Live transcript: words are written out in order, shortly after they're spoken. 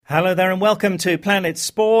Hello there and welcome to Planet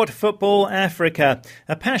Sport Football Africa,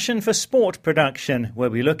 a passion for sport production where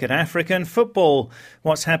we look at African football,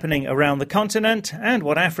 what's happening around the continent and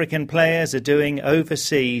what African players are doing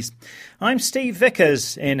overseas. I'm Steve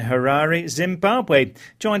Vickers in Harare, Zimbabwe,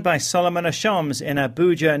 joined by Solomon Ashoms in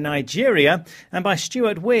Abuja, Nigeria, and by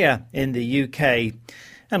Stuart Weir in the UK.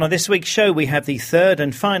 And on this week's show, we have the third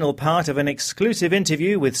and final part of an exclusive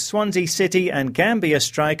interview with Swansea City and Gambia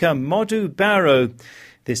striker Modou Barrow.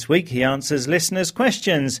 This week he answers listeners'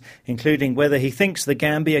 questions, including whether he thinks the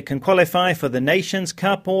Gambia can qualify for the Nations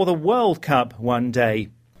Cup or the World Cup one day.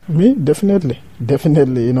 Me, definitely.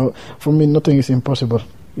 For me, nothing is impossible,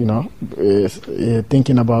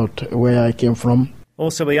 thinking about where I came from.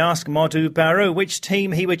 Also, we ask Modou Barrow which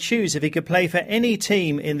team he would choose if he could play for any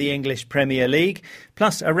team in the English Premier League,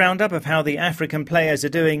 plus a roundup of how the African players are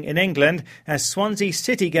doing in England as Swansea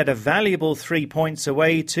City get a valuable 3 points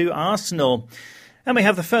away to Arsenal. And we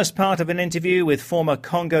have the first part of an interview with former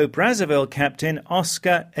Congo-Brazzaville captain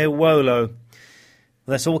Oscar Ewolo. Well,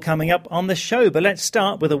 that's all coming up on the show, but let's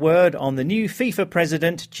start with a word on the new FIFA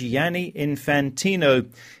president, Gianni Infantino.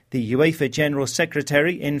 The UEFA General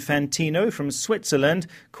Secretary, Infantino, from Switzerland,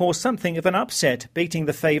 caused something of an upset, beating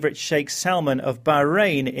the favourite Sheikh Salman of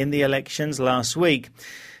Bahrain in the elections last week.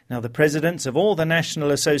 Now, the presidents of all the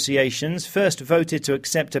national associations first voted to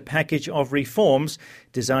accept a package of reforms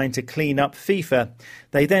designed to clean up FIFA.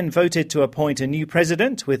 They then voted to appoint a new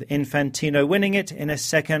president, with Infantino winning it in a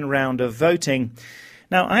second round of voting.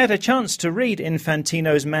 Now, I had a chance to read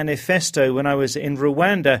Infantino's manifesto when I was in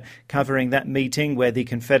Rwanda, covering that meeting where the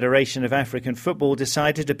Confederation of African Football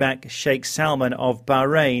decided to back Sheikh Salman of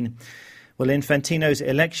Bahrain. Well, Infantino's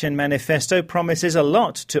election manifesto promises a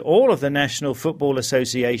lot to all of the national football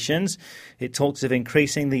associations. It talks of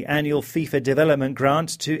increasing the annual FIFA development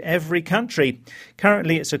grant to every country.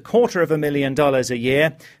 Currently, it's $250,000 a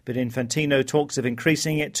year, but Infantino talks of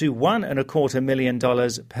increasing it to $1.25 million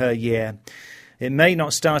per year. It may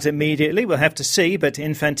not start immediately, we'll have to see, but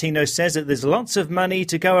Infantino says that there's lots of money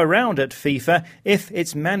to go around at FIFA if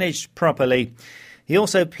it's managed properly. He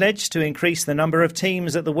also pledged to increase the number of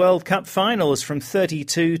teams at the World Cup finals from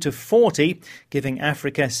 32 to 40, giving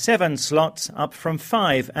Africa 7 slots up from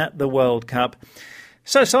 5 at the World Cup.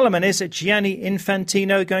 So, Solomon, is Gianni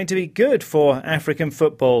Infantino going to be good for African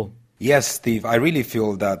football? Yes, Steve, I really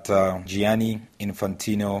feel that Gianni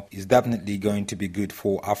Infantino is definitely going to be good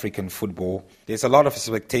for African football. There's a lot of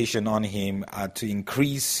expectation on him to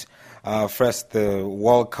increase first the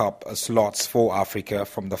World Cup slots for Africa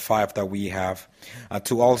from the 5 that we have,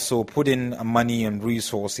 to also put in money and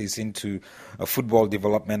resources into football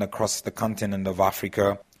development across the continent of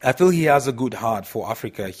Africa. I feel he has a good heart for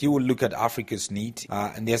Africa. He will look at Africa's need,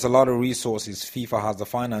 and there's a lot of resources. FIFA has the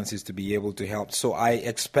finances to be able to help. So I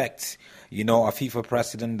expect, a FIFA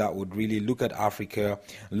president that would really look at Africa,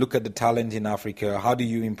 look at the talent in Africa. How do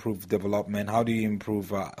you improve development? How do you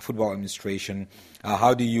improve football administration?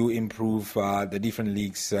 How do you improve the different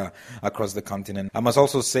leagues across the continent? I must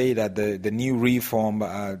also say that the new reform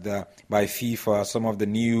by FIFA, some of the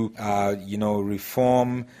new,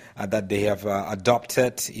 reform that they have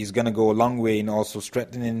adopted is going to go a long way in also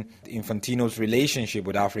strengthening Infantino's relationship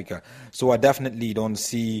with Africa. So I definitely don't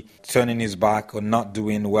see turning his back or not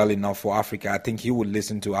doing well enough for Africa. I think he would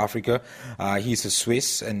listen to Africa. He's a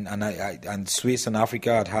Swiss, and Swiss and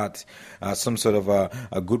Africa had some sort of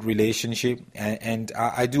a good relationship. And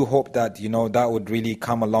I do hope that, that would really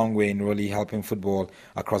come a long way in really helping football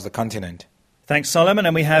across the continent. Thanks, Solomon.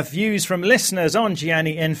 And we have views from listeners on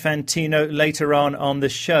Gianni Infantino later on the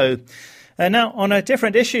show. Now, on a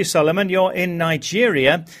different issue, Solomon, you're in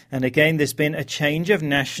Nigeria, and again there's been a change of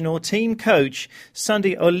national team coach.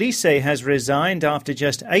 Sunday Olise has resigned after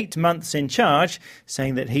just 8 months in charge,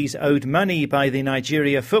 saying that he's owed money by the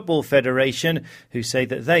Nigeria Football Federation, who say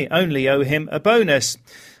that they only owe him a bonus.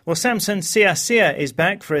 Well, Samson Siasia is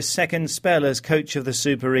back for a second spell as coach of the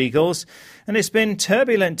Super Eagles, and it's been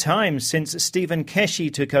turbulent times since Stephen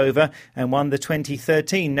Keshi took over and won the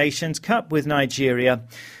 2013 Nations Cup with Nigeria.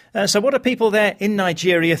 So what do people there in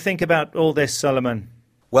Nigeria think about all this, Solomon?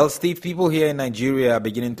 Well, Steve, people here in Nigeria are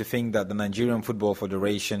beginning to think that the Nigerian Football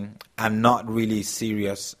Federation are not really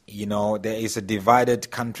serious. There is a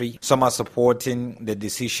divided country. Some are supporting the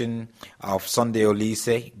decision of Sunday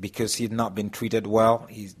Olise because he's not been treated well.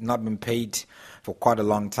 He's not been paid for quite a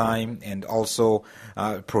long time, and also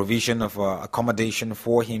provision of accommodation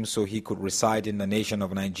for him so he could reside in the nation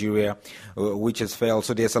of Nigeria, which has failed.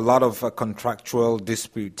 So there's a lot of contractual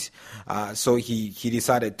dispute. So he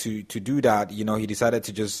decided to do that. He decided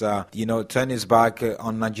to just turn his back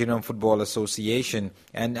on Nigerian Football Association,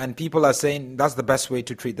 and people are saying that's the best way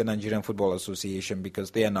to treat the Nigerian Football Association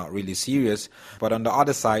because they are not really serious. But on the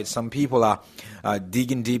other side, some people are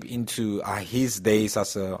digging deep into his days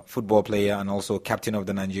as a football player and also captain of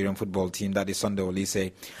the Nigerian football team, that is Sunday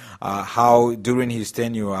Olise, how during his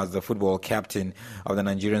tenure as the football captain of the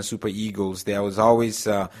Nigerian Super Eagles, there was always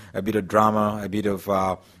a bit of drama, a bit of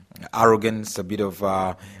arrogance, a bit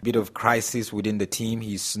of crisis within the team.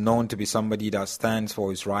 He's known to be somebody that stands for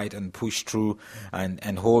his right and push through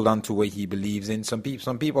and hold on to what he believes in. Some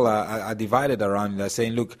people are divided around. They're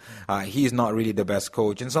saying, look, he's not really the best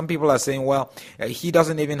coach, and some people are saying, well, he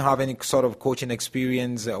doesn't even have any sort of coaching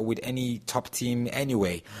experience with any top team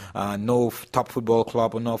anyway. No top football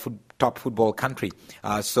club or no top football country.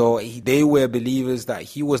 So they were believers that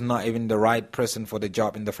he was not even the right person for the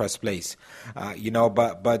job in the first place.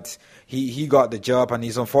 But he got the job, and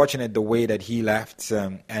it's unfortunate the way that he left.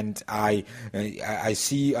 And I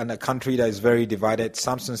see in a country that is very divided.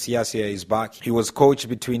 Samson Siasia is back. He was coach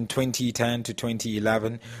between 2010 to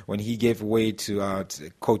 2011 when he gave way to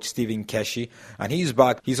Coach Stephen Keshi, and he's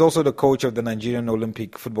back. He's also the coach of the Nigerian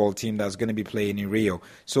Olympic football team that's going to be playing in Rio.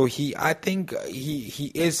 So I think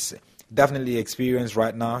he is definitely experienced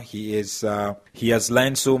right now. He has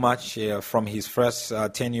learned so much from his first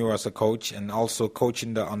tenure as a coach, and also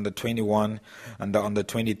coaching the under 21 and the under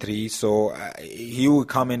 23. So he will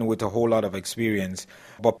come in with a whole lot of experience.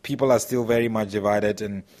 But people are still very much divided,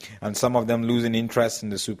 and some of them losing interest in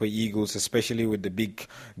the Super Eagles, especially with the big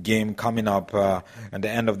game coming up at the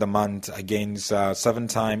end of the month against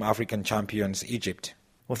 7-time African champions Egypt.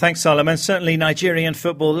 Well, thanks, Solomon. Certainly Nigerian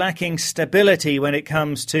football lacking stability when it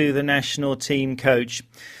comes to the national team coach.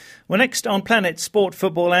 Well, next on Planet Sport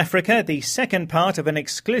Football Africa, the second part of an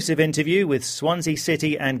exclusive interview with Swansea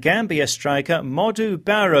City and Gambia striker Modou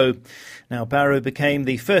Barrow. Now, Barrow became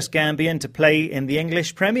the first Gambian to play in the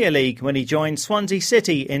English Premier League when he joined Swansea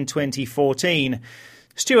City in 2014.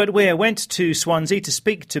 Stuart Weir went to Swansea to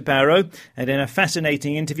speak to Barrow, and in a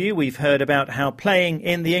fascinating interview we've heard about how playing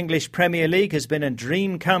in the English Premier League has been a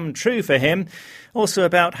dream come true for him, also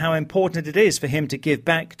about how important it is for him to give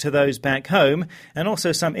back to those back home, and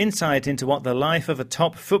also some insight into what the life of a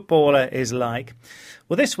top footballer is like.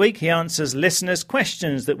 Well, this week he answers listeners'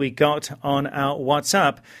 questions that we got on our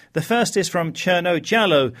WhatsApp. The first is from Cherno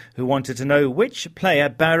Jallo, who wanted to know which player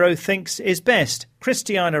Barrow thinks is best,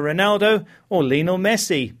 Cristiano Ronaldo or Lionel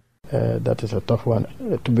Messi. That is a tough one.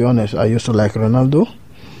 To be honest, I used to like Ronaldo.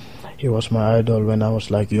 He was my idol when I was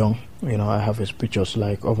young. I have his pictures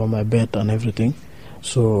over my bed and everything.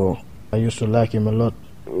 So I used to like him a lot.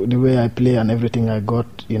 The way I play and everything I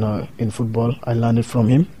got, in football, I learned it from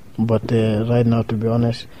him. But right now, to be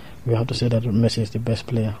honest, we have to say that Messi is the best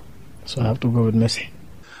player. So I have to go with Messi.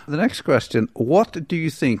 The next question, what do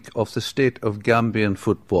you think of the state of Gambian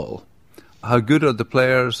football? How good are the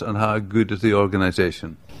players and how good is the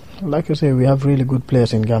organisation? Like I say, we have really good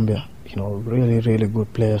players in Gambia. Really, really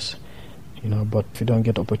good players. But if you don't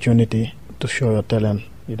get opportunity to show your talent,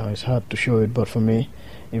 it's hard to show it. But for me,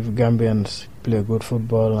 if Gambians play good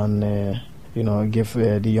football and give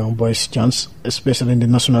the young boys chance, especially in the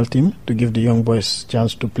national team, to give the young boys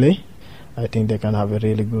chance to play, I think they can have a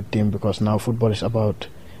really good team, because now football is about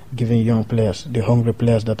giving young players, the hungry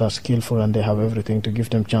players that are skillful and they have everything, to give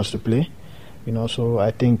them chance to play. So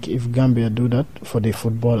I think if Gambia do that for the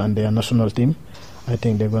football and their national team, I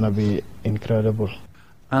think they're going to be incredible.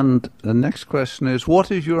 And the next question is,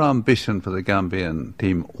 what is your ambition for the Gambian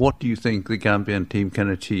team? What do you think the Gambian team can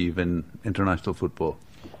achieve in international football?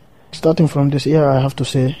 Starting from this year, I have to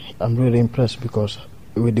say I'm really impressed, because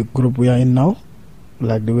with the group we are in now,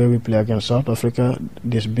 like the way we play against South Africa,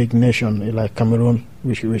 this big nation like Cameroon,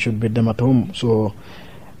 we should beat them at home. So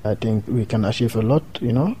I think we can achieve a lot,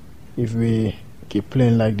 if we keep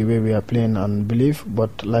playing like the way we are playing and believe.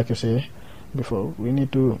 But like I say before, we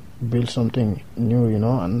need to build something new,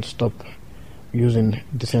 and stop using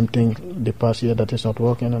the same thing the past year that is not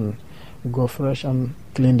working, and go fresh and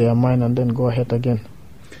clean their mind and then go ahead again.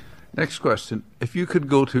 Next question. If you could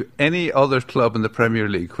go to any other club in the Premier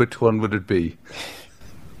League, which one would it be?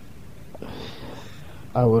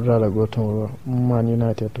 I would rather go to Man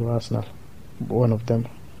United, to Arsenal. One of them.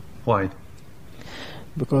 Why?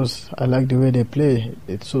 Because I like the way they play.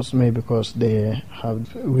 It suits me because they have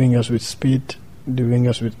wingers with speed, the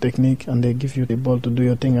wingers with technique, and they give you the ball to do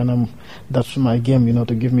your thing. And that's my game,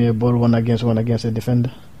 to give me a ball one against a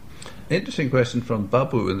defender. Interesting question from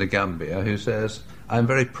Babu in the Gambia, who says, I'm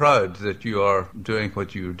very proud that you are doing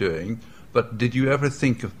what you're doing, but did you ever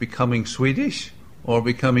think of becoming Swedish or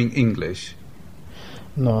becoming English?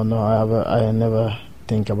 No, I never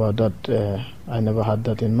think about that. I never had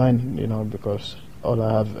that in mind, because all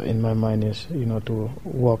I have in my mind is, to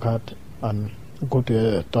work hard and go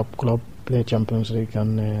to a top club, play Champions League,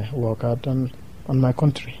 and work hard on my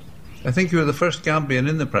country. I think you were the first Gambian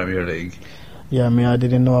in the Premier League. Yeah, I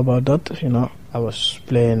didn't know about that. I was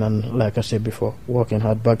playing and, like I said before, working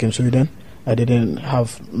hard back in Sweden. I didn't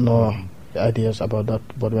have no ideas about that,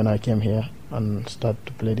 but when I came here and started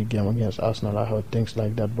to play the game against Arsenal, I heard things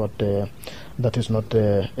like that, but that is not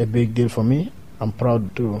a big deal for me. I'm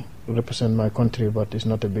proud to represent my country, but it's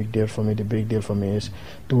not a big deal for me. The big deal for me is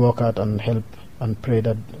to work hard and help and pray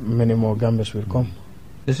that many more Gambians will come.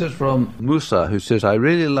 This is from Musa, who says, I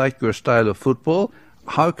really like your style of football.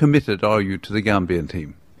 How committed are you to the Gambian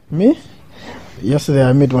team? Me? Yesterday,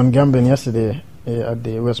 I met one Gambian at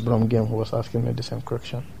the West Brom game who was asking me the same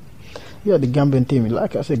question. Yeah, the Gambian team,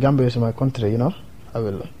 like I said, Gambia is my country, I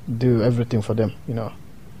will do everything for them,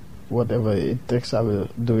 Whatever it takes, I will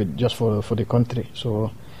do it just for the country. So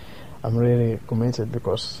I'm really committed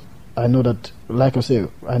because I know that, like I say,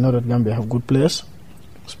 I know that Gambia have good players,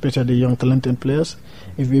 especially young talented players.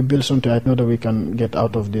 If we build something, I know that we can get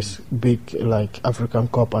out of this big African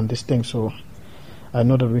Cup and this thing. So I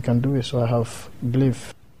know that we can do it. So I have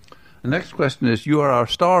belief. The next question is, you are our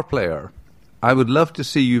star player. I would love to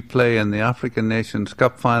see you play in the African Nations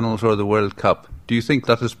Cup finals or the World Cup. Do you think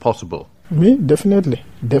that is possible? Me? Definitely.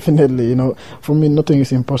 For me, nothing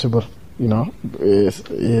is impossible.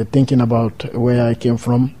 Thinking about where I came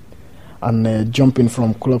from and jumping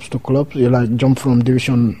from clubs to clubs. Jump from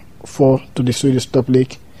Division 4 to the Swedish top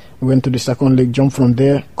league, went to the second league, jump from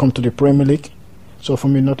there, come to the Premier League. So for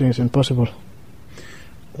me, nothing is impossible.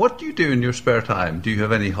 What do you do in your spare time? Do you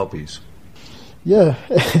have any hobbies? Yeah,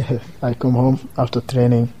 I come home after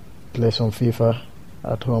training, play some FIFA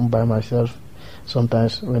at home by myself.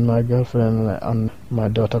 Sometimes when my girlfriend and my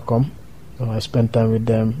daughter come, I spend time with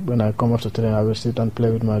them. When I come after training, I will sit and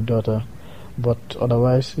play with my daughter. But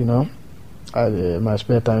otherwise, my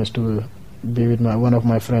spare time is to be with one of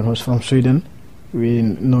my friends who's from Sweden. We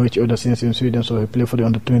know each other since in Sweden, so we play for the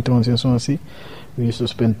under-21s in Swansea. We used to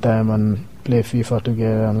spend time and play FIFA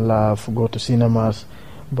together and laugh, go to cinemas.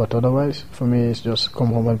 But otherwise, for me, it's just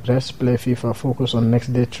come home and rest, play FIFA, focus on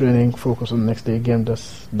next day training, focus on next day game.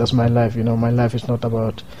 That's my life. My life is not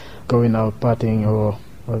about going out partying or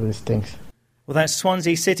all these things. Well, that's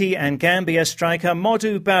Swansea City and Gambia striker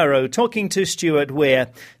Modou Barrow talking to Stuart Weir.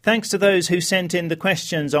 Thanks to those who sent in the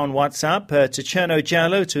questions on WhatsApp, to Cherno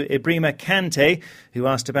Jallo, to Ibrima Kante, who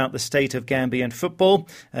asked about the state of Gambian football,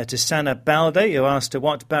 to Sana Balde, who asked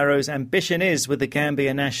what Barrow's ambition is with the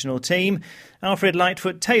Gambia national team. Alfred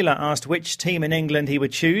Lightfoot-Taylor asked which team in England he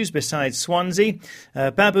would choose besides Swansea.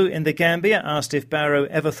 Babu in the Gambia asked if Barrow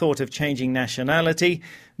ever thought of changing nationality.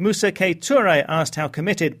 Musa K. Toure asked how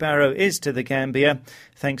committed Barrow is to the Gambia.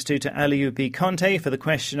 Thanks to Aliou B. Conte for the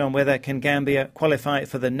question on whether can Gambia qualify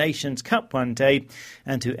for the Nations Cup one day.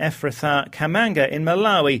 And to Efratha Kamanga in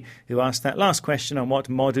Malawi, who asked that last question on what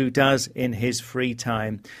Modou does in his free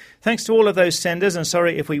time. Thanks to all of those senders, and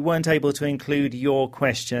sorry if we weren't able to include your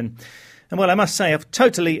question. And well, I must say, I've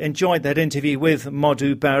totally enjoyed that interview with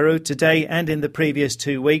Modou Barrow today and in the previous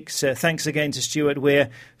 2 weeks. Thanks again to Stuart Weir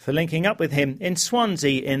for linking up with him in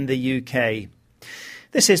Swansea in the UK.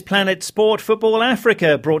 This is Planet Sport Football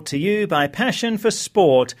Africa, brought to you by Passion for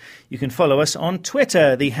Sport. You can follow us on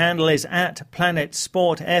Twitter. The handle is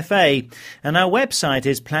 @PlanetSportFA. And our website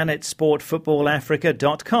is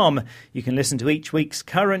planetsportfootballafrica.com. You can listen to each week's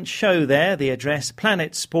current show there. The address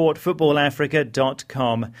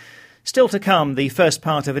planetsportfootballafrica.com. Still to come, the first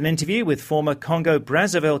part of an interview with former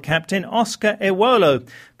Congo-Brazzaville captain Oscar Ewolo,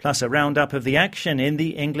 plus a roundup of the action in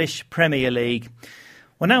the English Premier League.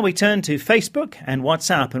 Well, now we turn to Facebook and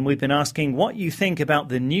WhatsApp, and we've been asking what you think about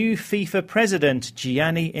the new FIFA president,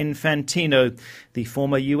 Gianni Infantino, the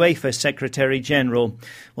former UEFA Secretary-General.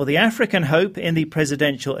 Well, the African hope in the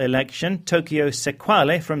presidential election, Tokyo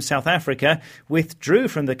Sekwale from South Africa, withdrew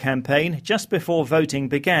from the campaign just before voting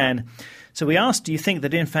began. So we asked, do you think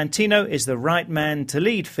that Infantino is the right man to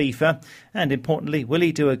lead FIFA? And importantly, will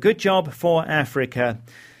he do a good job for Africa?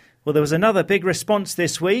 Well, there was another big response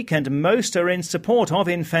this week, and most are in support of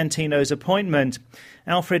Infantino's appointment.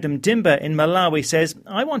 Alfred Mdimba in Malawi says,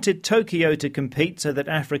 I wanted Tokyo to compete so that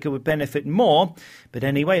Africa would benefit more. But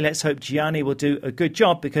anyway, let's hope Gianni will do a good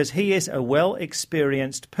job because he is a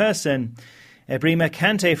well-experienced person. Ebrima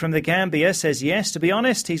Kante from the Gambia says, yes, to be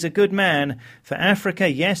honest, he's a good man. For Africa,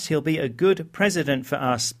 yes, he'll be a good president for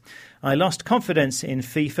us. I lost confidence in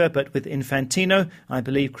FIFA, but with Infantino, I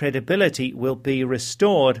believe credibility will be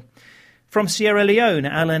restored. From Sierra Leone,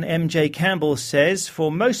 Alan M.J. Campbell says,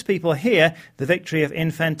 for most people here, the victory of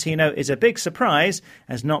Infantino is a big surprise,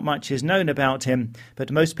 as not much is known about him. But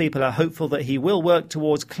most people are hopeful that he will work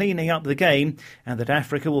towards cleaning up the game and that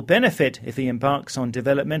Africa will benefit if he embarks on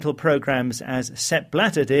developmental programs as Sepp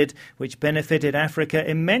Blatter did, which benefited Africa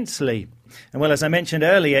immensely. And well, as I mentioned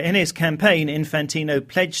earlier, in his campaign, Infantino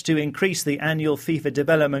pledged to increase the annual FIFA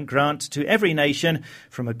development grant to every nation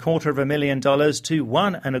from $250,000 to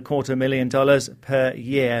 $1.25 million per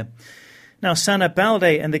year. Now, Sana Balde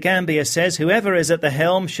in the Gambia says whoever is at the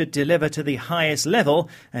helm should deliver to the highest level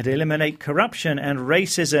and eliminate corruption and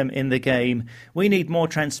racism in the game. We need more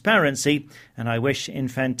transparency, and I wish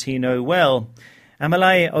Infantino well.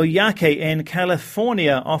 Amalai Oyake in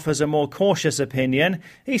California offers a more cautious opinion.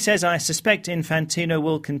 He says, I suspect Infantino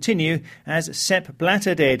will continue as Sepp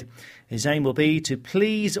Blatter did. His aim will be to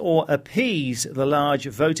please or appease the large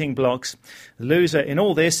voting blocs. The loser in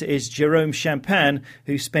all this is Jerome Champagne,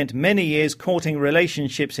 who spent many years courting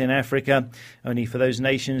relationships in Africa, only for those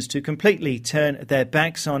nations to completely turn their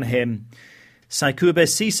backs on him. Saikuba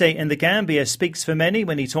Cisse in the Gambia speaks for many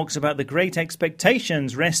when he talks about the great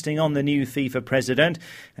expectations resting on the new FIFA president.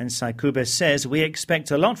 And Saikuba says, we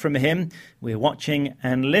expect a lot from him. We're watching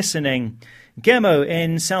and listening. Gemo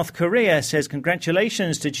in South Korea says,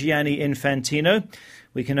 congratulations to Gianni Infantino.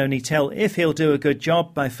 We can only tell if he'll do a good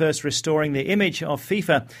job by first restoring the image of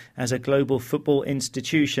FIFA as a global football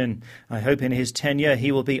institution. I hope in his tenure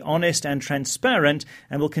he will be honest and transparent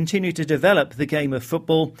and will continue to develop the game of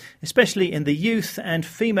football, especially in the youth and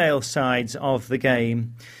female sides of the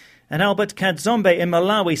game. And Albert Kadzombe in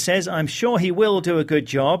Malawi says, I'm sure he will do a good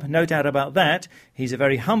job, no doubt about that. He's a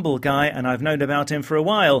very humble guy and I've known about him for a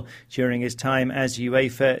while during his time as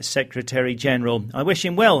UEFA Secretary-General. I wish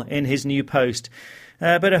him well in his new post.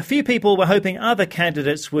 But a few people were hoping other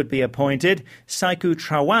candidates would be appointed. Saiku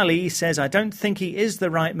Trawali says, I don't think he is the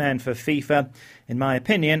right man for FIFA. In my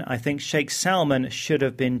opinion, I think Sheikh Salman should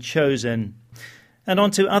have been chosen. And on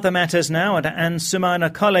to other matters now. And Ansumana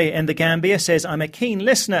Kole in the Gambia says, I'm a keen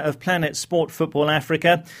listener of Planet Sport Football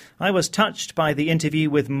Africa. I was touched by the interview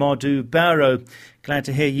with Modou Barrow. Glad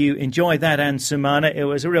to hear you enjoy that, Ansumana. It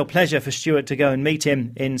was a real pleasure for Stuart to go and meet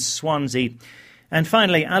him in Swansea. And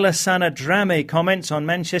finally, Alassana Drame comments on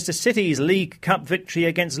Manchester City's League Cup victory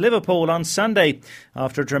against Liverpool on Sunday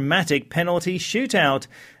after a dramatic penalty shootout.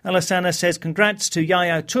 Alassana says congrats to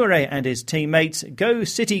Yaya Toure and his teammates. Go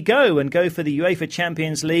City go, and go for the UEFA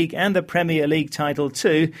Champions League and the Premier League title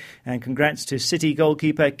too. And congrats to City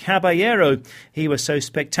goalkeeper Caballero. He was so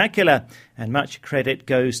spectacular and much credit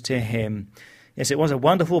goes to him. Yes, it was a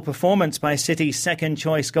wonderful performance by City's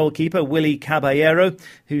second-choice goalkeeper, Willy Caballero,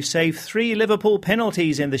 who saved 3 Liverpool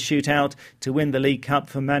penalties in the shootout to win the League Cup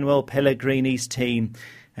for Manuel Pellegrini's team.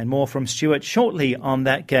 And more from Stuart shortly on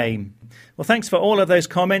that game. Well, thanks for all of those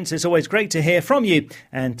comments. It's always great to hear from you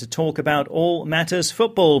and to talk about all matters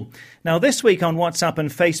football. Now, this week on WhatsApp and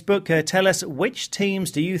Facebook, tell us which teams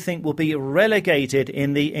do you think will be relegated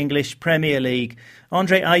in the English Premier League?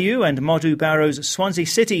 Andre Ayew and Modou Barrow's Swansea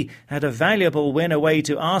City had a valuable win away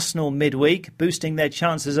to Arsenal midweek, boosting their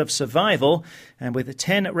chances of survival. And with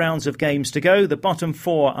 10 rounds of games to go, the bottom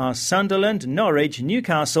 4 are Sunderland, Norwich,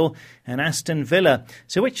 Newcastle and Aston Villa.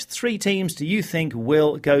 So which 3 teams do you think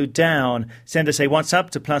will go down? Send us a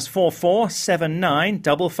WhatsApp to +44 79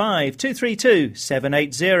 55 232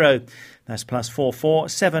 780. That's +44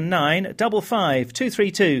 79 55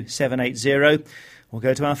 232 780. Or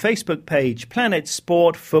go to our Facebook page, Planet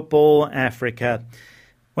Sport Football Africa.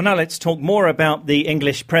 Well, now let's talk more about the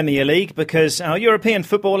English Premier League because our European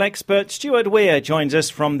football expert Stuart Weir joins us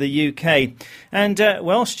from the UK. And,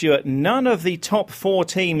 well, Stuart, none of the top 4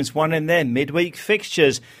 teams won in their midweek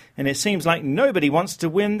fixtures. And it seems like nobody wants to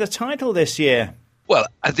win the title this year. Well,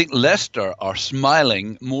 I think Leicester are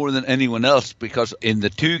smiling more than anyone else because in the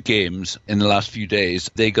 2 games in the last few days,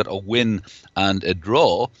 they got a win and a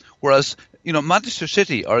draw, whereas Manchester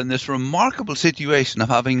City are in this remarkable situation of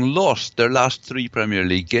having lost their last 3 Premier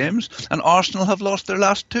League games, and Arsenal have lost their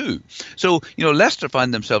last 2. So, Leicester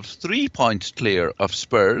find themselves 3 points clear of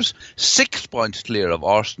Spurs, 6 points clear of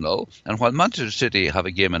Arsenal, and while Manchester City have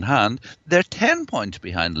a game in hand, they're 10 points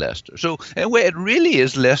behind Leicester. So, in a way, it really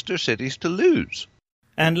is Leicester City's to lose.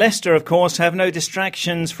 And Leicester, of course, have no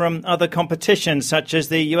distractions from other competitions such as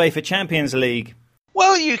the UEFA Champions League.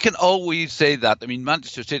 Well, you can always say that. I mean,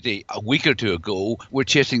 Manchester City, a week or two ago, were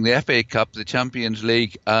chasing the FA Cup, the Champions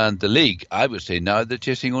League and the League. I would say now they're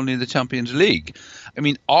chasing only the Champions League. I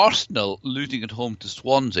mean, Arsenal losing at home to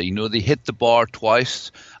Swansea, you know, they hit the bar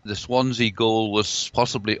twice. The Swansea goal was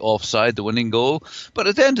possibly offside, the winning goal. But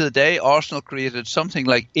at the end of the day, Arsenal created something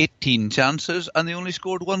like 18 chances and they only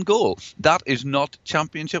scored one goal. That is not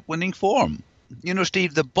championship winning form. You know,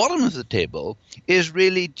 Steve, the bottom of the table is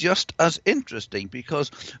really just as interesting because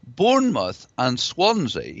Bournemouth and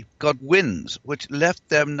Swansea got wins, which left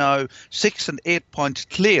them now 6 and 8 points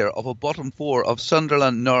clear of a bottom four of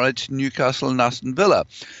Sunderland, Norwich, Newcastle and Aston Villa.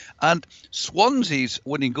 And Swansea's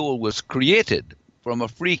winning goal was created from a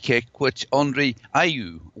free kick which Andre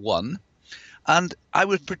Ayew won. And I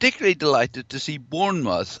was particularly delighted to see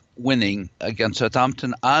Bournemouth winning against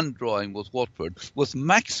Southampton and drawing with Watford, with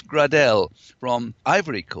Max Gradel from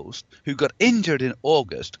Ivory Coast, who got injured in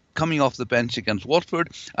August, coming off the bench against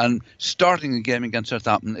Watford and starting the game against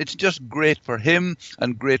Southampton. It's just great for him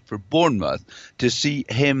and great for Bournemouth to see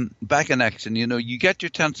him back in action. You know, you get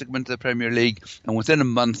your chance to come into the Premier League and within a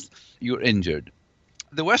month you're injured.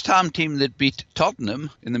 The West Ham team that beat Tottenham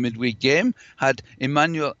in the midweek game had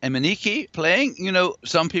Emmanuel Emenike playing. You know,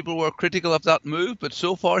 some people were critical of that move, but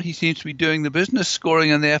so far he seems to be doing the business, scoring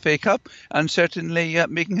in the FA Cup and certainly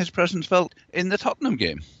making his presence felt in the Tottenham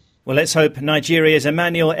game. Well, let's hope Nigeria's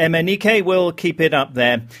Emmanuel Emenike will keep it up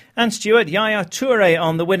there. And Stuart, Yaya Toure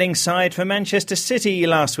on the winning side for Manchester City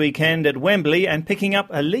last weekend at Wembley and picking up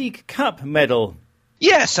a League Cup medal.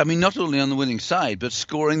 Yes, I mean, not only on the winning side, but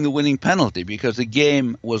scoring the winning penalty because the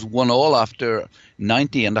game was 1-1 after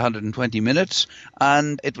 90 and 120 minutes.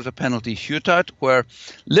 And it was a penalty shootout where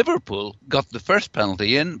Liverpool got the first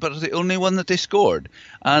penalty in, but it was the only one that they scored.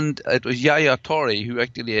 And it was Yaya Toure who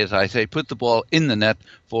actually, as I say, put the ball in the net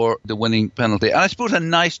for the winning penalty. And I suppose a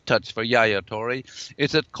nice touch for Yaya Toure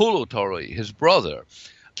is that Kolo Toure, his brother,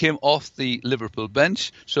 came off the Liverpool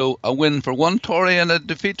bench. So a win for one Tory and a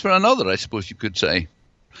defeat for another, I suppose you could say.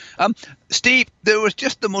 Steve, there was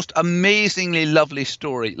just the most amazingly lovely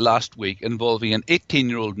story last week involving an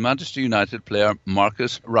 18-year-old Manchester United player,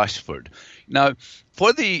 Marcus Rashford. Now,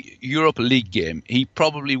 for the Europa League game, he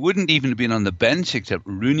probably wouldn't even have been on the bench except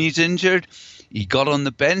Rooney's injured. He got on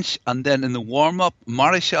the bench and then in the warm-up,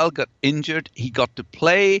 Martial got injured. He got to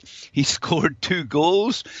play. He scored 2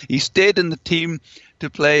 goals. He stayed in the team to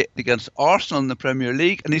play against Arsenal in the Premier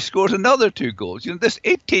League and he scored another 2 goals. You know, this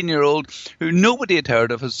 18-year-old who nobody had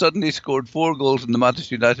heard of has suddenly scored 4 goals in the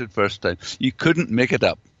Manchester United first time. You couldn't make it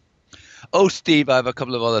up. Oh, Steve, I have a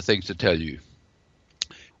couple of other things to tell you.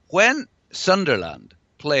 When Sunderland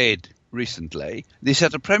played recently, they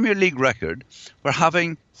set a Premier League record for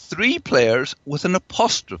having 3 players with an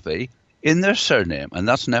apostrophe in their surname, and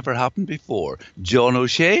that's never happened before. John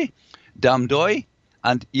O'Shea, Damdoy,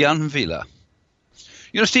 and Jan Villa.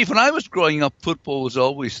 You know, Steve, when I was growing up, football was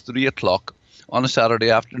always 3 o'clock on a Saturday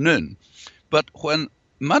afternoon. But when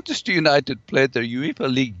Manchester United played their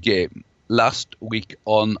UEFA League game last week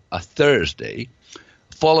on a Thursday,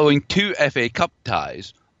 following 2 FA Cup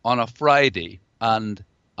ties on a Friday and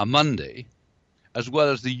a Monday, as well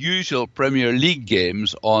as the usual Premier League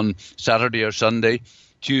games on Saturday or Sunday,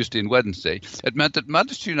 Tuesday and Wednesday, it meant that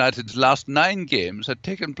Manchester United's last 9 games had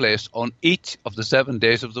taken place on each of the 7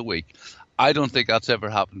 days of the week. I don't think that's ever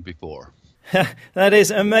happened before. That is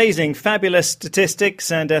amazing. Fabulous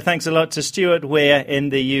statistics. And thanks a lot to Stuart Weir in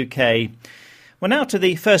the UK. Well, now to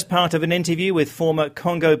the first part of an interview with former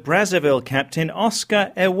Congo-Brazzaville captain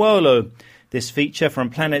Oscar Ewolo. This feature from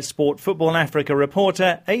Planet Sport Football Africa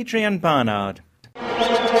reporter Adrian Barnard.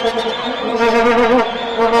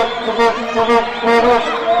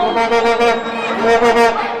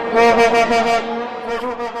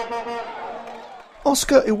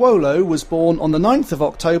 Oscar Ewolo was born on the 9th of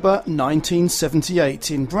October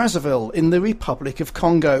 1978 in Brazzaville in the Republic of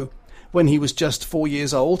Congo. When he was just 4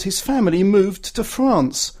 years old, his family moved to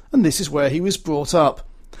France, and this is where he was brought up.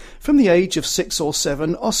 From the age of 6 or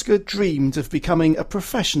 7, Oscar dreamed of becoming a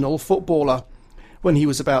professional footballer. When he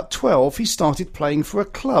was about 12, he started playing for a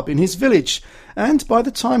club in his village, and by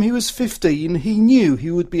the time he was 15, he knew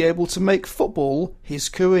he would be able to make football his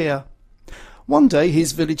career. One day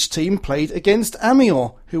his village team played against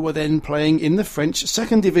Amiens, who were then playing in the French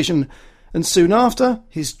second division, and soon after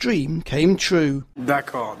his dream came true. I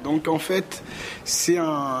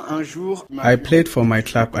played for my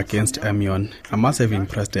club against Amiens. I must have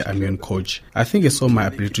impressed the Amiens coach. I think he saw my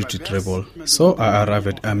ability to dribble. So I arrived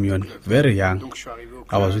at Amiens very young.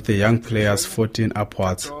 I was with the young players 14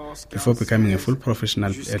 upwards before becoming a full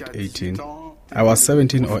professional at 18. I was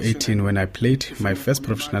 17 or 18 when I played my first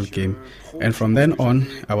professional game, and from then on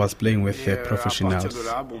I was playing with the professionals.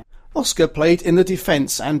 Oscar played in the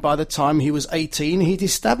defence, and by the time he was 18 he'd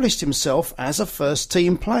established himself as a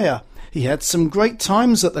first-team player. He had some great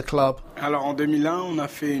times at the club. Alors en 2001, on a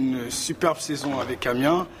fait une superbe saison avec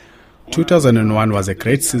Amiens. 2001 was a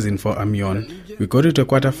great season for Amiens. We got to the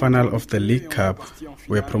quarter-final of the League Cup.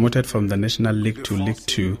 We were promoted from the National League to League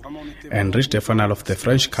 2 and reached the final of the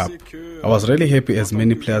French Cup. I was really happy as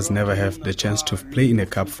many players never have the chance to play in a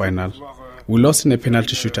cup final. We lost in a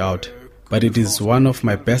penalty shootout, but it is one of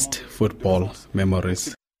my best football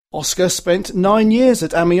memories. Oscar spent 9 years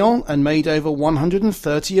at Amiens and made over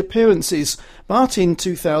 130 appearances, but in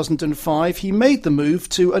 2005 he made the move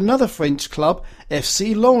to another French club,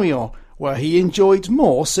 FC Lorient, where he enjoyed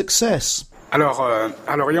more success. Alors,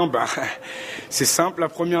 à Lorient, c'est simple. La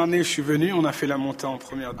première année, je suis venu, on a fait la montée en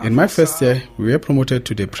première division. In my first year, we were promoted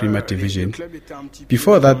to the Premier Division.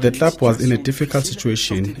 Before that, the club was in a difficult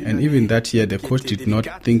situation, and even that year, the coach did not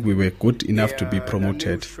think we were good enough to be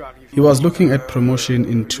promoted. He was looking at promotion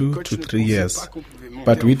in 2 to 3 years,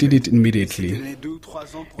 but we did it immediately.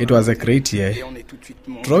 It was a great year.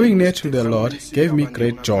 Drawing near to the Lord gave me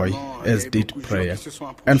great joy, as did prayer.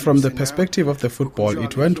 And from the perspective of the football,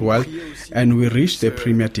 it went well, and we reached the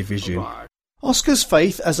Premier Division. Oscar's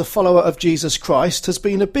faith as a follower of Jesus Christ has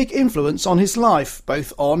been a big influence on his life,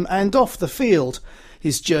 both on and off the field.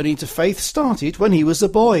 His journey to faith started when he was a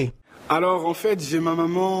boy. Alors en fait, j'ai ma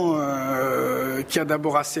maman qui a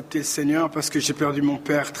d'abord accepté le Seigneur parce que j'ai perdu mon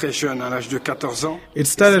père très jeune, à l'âge de 14 ans. It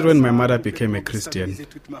started when my mother became a Christian.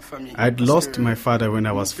 I'd lost my father when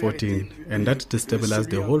I was 14, and that destabilized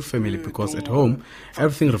the whole family because at home,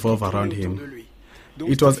 everything revolved around him.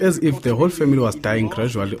 It was as if the whole family was dying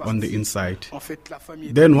gradually on the inside.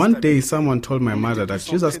 Then one day someone told my mother that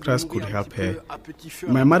Jesus Christ could help her.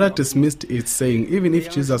 My mother dismissed it, saying even if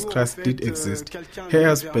Jesus Christ did exist, her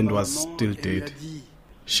husband was still dead.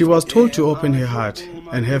 She was told to open her heart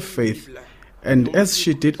and have faith. And as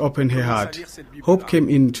she did open her heart, hope came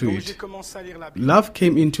into it. Love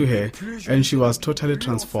came into her, and she was totally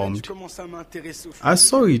transformed. I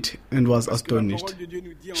saw it and was astonished.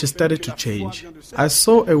 She started to change. I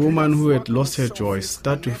saw a woman who had lost her joy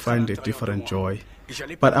start to find a different joy.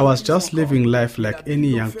 But I was just living life like any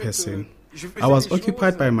young person. I was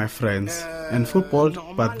occupied by my friends and football,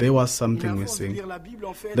 but there was something missing.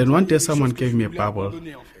 Then one day someone gave me a Bible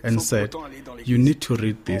and said, "You need to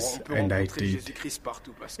read this," and I did.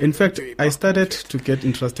 In fact, I started to get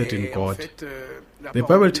interested in God. The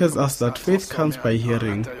Bible tells us that faith comes by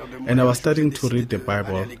hearing, and I was starting to read the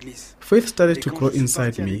Bible. Faith started to grow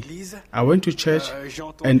inside me. I went to church,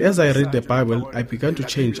 and as I read the Bible, I began to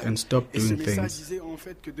change and stop doing things.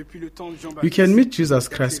 You can meet Jesus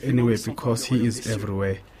Christ anywhere because He is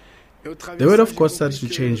everywhere. The Word of God started to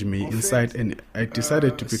change me inside, and I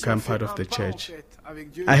decided to become part of the church.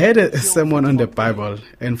 I had a sermon on the Bible,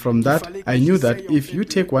 and from that I knew that if you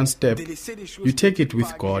take one step, you take it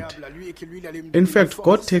with God. In fact,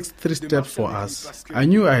 God takes 3 steps for us. I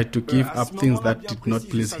knew I had to give up things that did not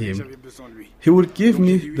please Him. He would give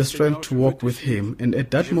me the strength to walk with Him, and at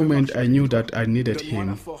that moment I knew that I needed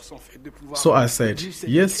Him. So I said,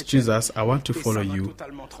 "Yes, Jesus, I want to follow you.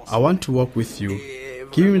 I want to walk with you.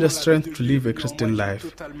 Give me the strength to live a Christian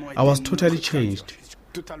life." I was totally changed.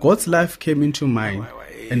 God's life came into mine,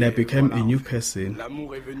 and I became a new person.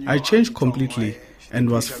 I changed completely and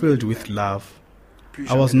was filled with love.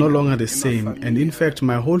 I was no longer the same, and in fact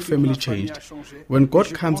my whole family changed. When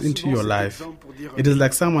God comes into your life, it is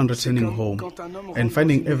like someone returning home and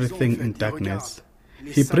finding everything in darkness.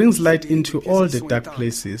 He brings light into all the dark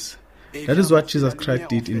places. That is what Jesus Christ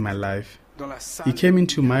did in my life. He came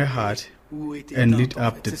into my heart and lit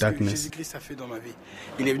up the darkness.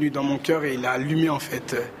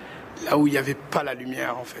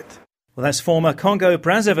 Well, that's former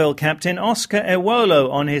Congo-Brazzaville captain Oscar Ewolo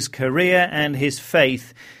on his career and his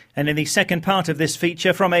faith. And in the second part of this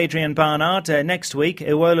feature from Adrian Barnard, next week,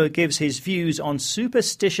 Ewolo gives his views on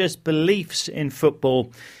superstitious beliefs in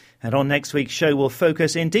football. And on next week's show, we'll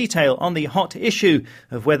focus in detail on the hot issue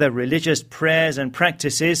of whether religious prayers and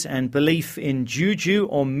practices and belief in juju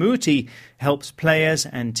or muti helps players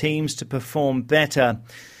and teams to perform better.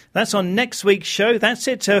 That's on next week's show. That's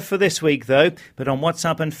it for this week, though. But on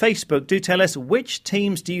WhatsApp and Facebook, do tell us which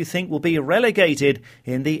teams do you think will be relegated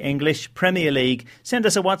in the English Premier League. Send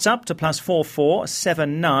us a WhatsApp to +44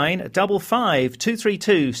 79 55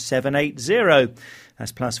 232 780.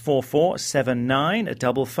 That's +44 79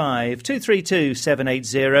 55 232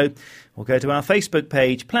 780. Or go to our Facebook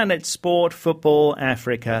page, Planet Sport Football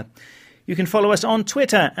Africa. You can follow us on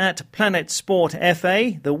Twitter at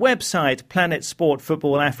PlanetSportFA, the website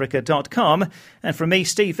planetsportfootballafrica.com, and from me,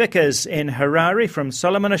 Steve Vickers in Harare, from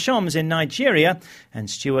Solomon Ashoms in Nigeria, and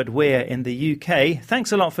Stuart Weir in the UK.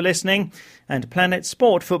 Thanks a lot for listening, and Planet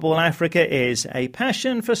Sport Football Africa is a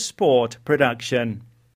passion for sport production.